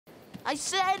I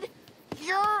said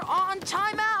you're on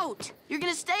timeout. You're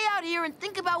gonna stay out here and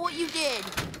think about what you did.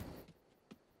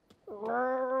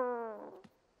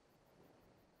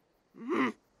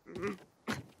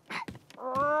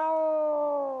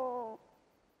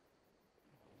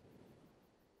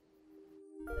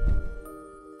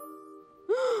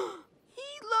 He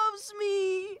loves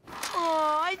me.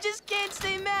 Oh, I just can't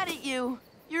stay mad at you.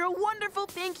 You're a wonderful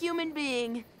pink human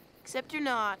being. Except you're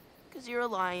not, because you're a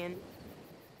lion.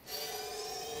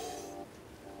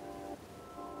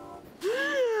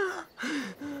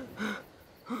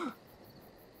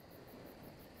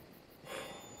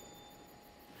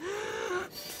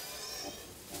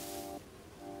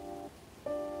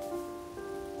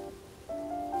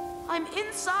 I'm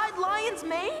inside Lion's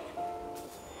mane?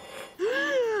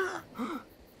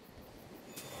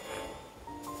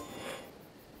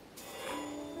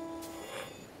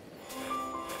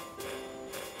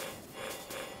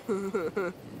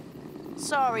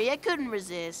 Sorry, I couldn't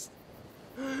resist.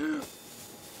 Am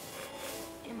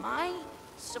I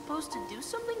supposed to do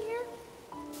something here?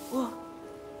 Whoa.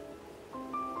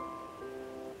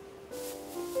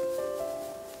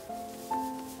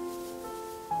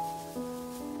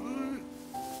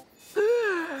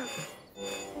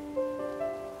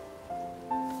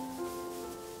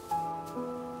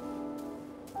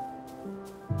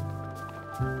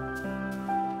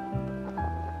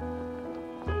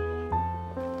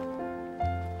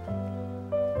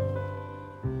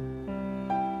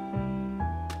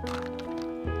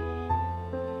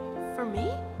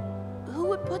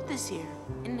 Put this here?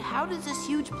 And how does this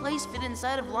huge place fit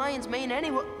inside of Lion's mane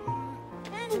anyway?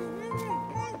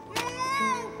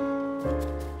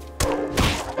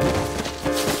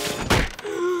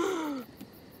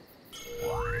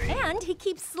 And he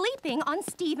keeps sleeping on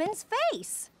Steven's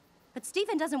face. But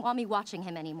Steven doesn't want me watching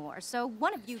him anymore, so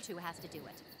one of you two has to do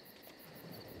it.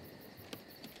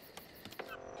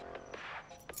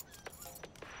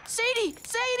 Sadie!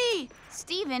 Sadie!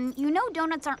 Steven, you know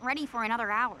donuts aren't ready for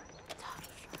another hour.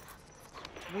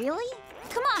 Really?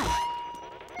 Come on!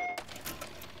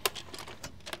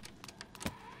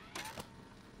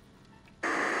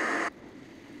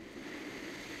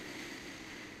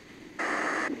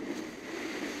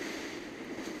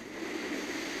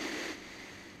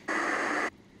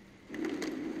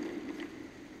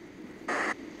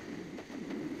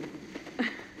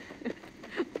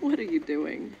 What are you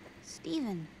doing?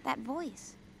 Steven, that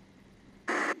voice.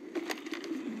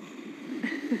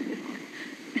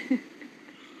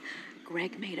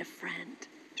 Greg made a friend.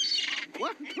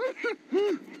 What?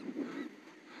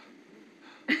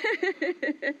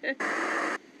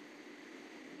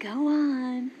 Go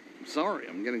on. I'm sorry,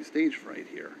 I'm getting stage fright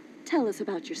here. Tell us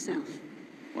about yourself.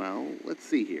 Well, let's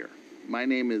see here. My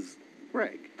name is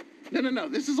Greg. No,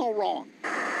 this is all wrong.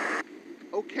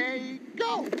 Okay,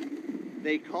 go.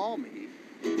 They call me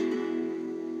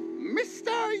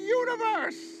Mr.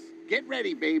 Universe. Get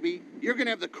ready, baby. You're gonna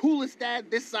have the coolest dad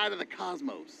this side of the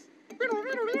cosmos.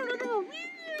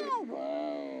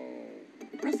 Wow.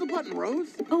 Press the button,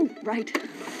 Rose. Oh, right.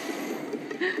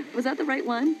 Was that the right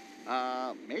one?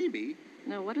 Maybe.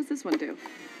 No, what does this one do?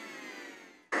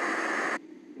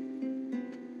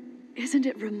 Isn't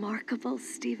it remarkable,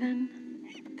 Steven?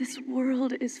 This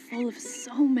world is full of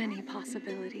so many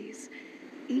possibilities.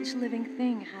 Each living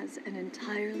thing has an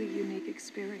entirely unique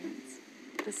experience.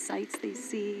 The sights they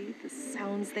see, the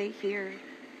sounds they hear,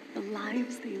 the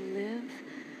lives they live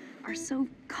are so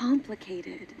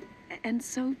complicated and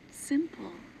so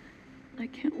simple. I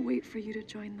can't wait for you to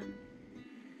join them.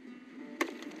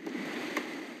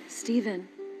 Steven,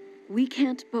 we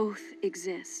can't both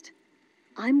exist.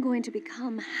 I'm going to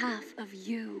become half of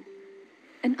you.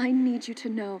 And I need you to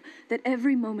know that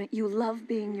every moment you love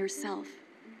being yourself.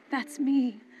 That's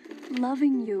me,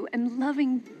 loving you and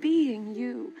loving being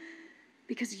you.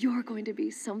 Because you're going to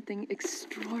be something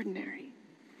extraordinary.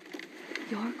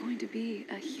 You're going to be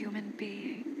a human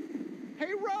being.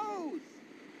 Hey, Rose!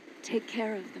 Take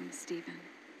care of them, Steven.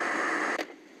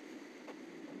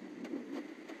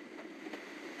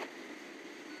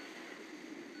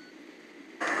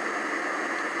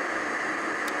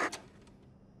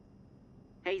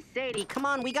 Hey, Sadie, come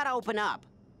on, we gotta open up.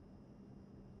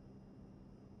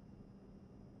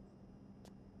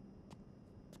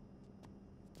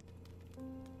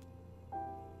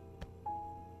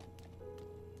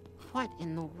 What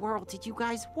in the world did you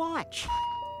guys watch?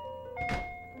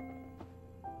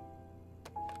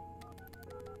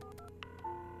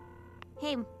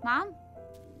 Hey, Mom?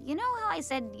 You know how I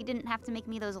said you didn't have to make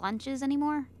me those lunches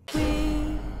anymore?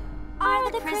 We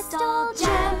are the crystal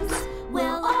gems.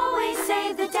 We'll always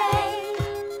save the day.